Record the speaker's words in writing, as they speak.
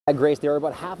Grace, there are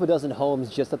about half a dozen homes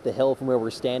just up the hill from where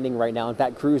we're standing right now. In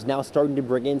fact, crews now starting to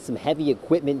bring in some heavy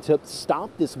equipment to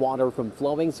stop this water from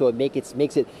flowing, so it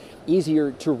makes it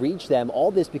easier to reach them.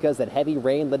 All this because that heavy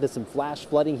rain led to some flash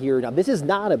flooding here. Now, this is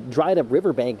not a dried up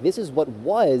riverbank. This is what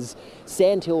was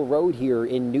Sand Hill Road here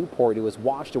in Newport. It was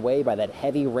washed away by that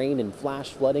heavy rain and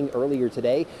flash flooding earlier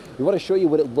today. We want to show you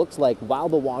what it looks like while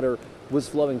the water was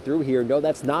flowing through here. No,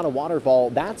 that's not a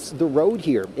waterfall. That's the road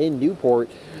here in Newport.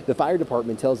 The fire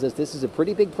department tells us this is a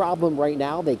pretty big problem right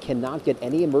now. They cannot get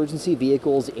any emergency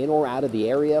vehicles in or out of the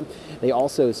area. They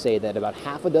also say that about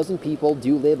half a dozen people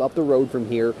do live up the road from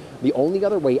here. The only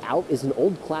other way out is an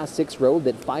old Class 6 road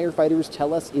that firefighters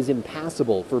tell us is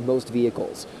impassable for most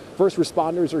vehicles. First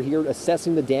responders are here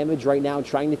assessing the damage right now,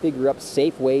 trying to figure out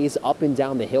safe ways up and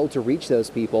down the hill to reach those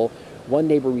people. One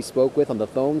neighbor we spoke with on the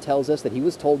phone tells us that he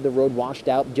was told the road washed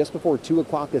out just before 2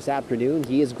 o'clock this afternoon.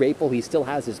 He is grateful he still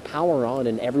has his power on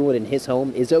and everyone in his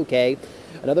home is okay.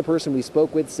 Another person we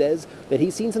spoke with says that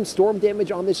he's seen some storm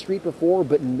damage on this street before,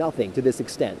 but nothing to this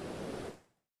extent.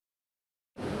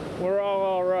 We're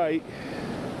all right.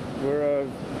 We're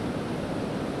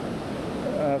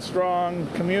a strong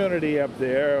community up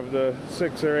there of the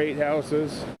 6 or 8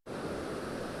 houses.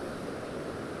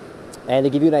 And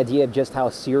to give you an idea of just how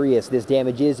serious this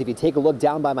damage is, if you take a look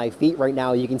down by my feet right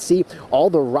now, you can see all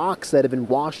the rocks that have been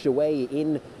washed away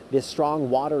in this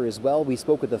strong water as well. We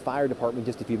spoke with the fire department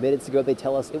just a few minutes ago. They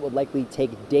tell us it would likely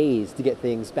take days to get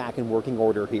things back in working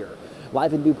order here.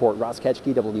 Live in Newport, Ross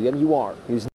Ketchke, WMUR News.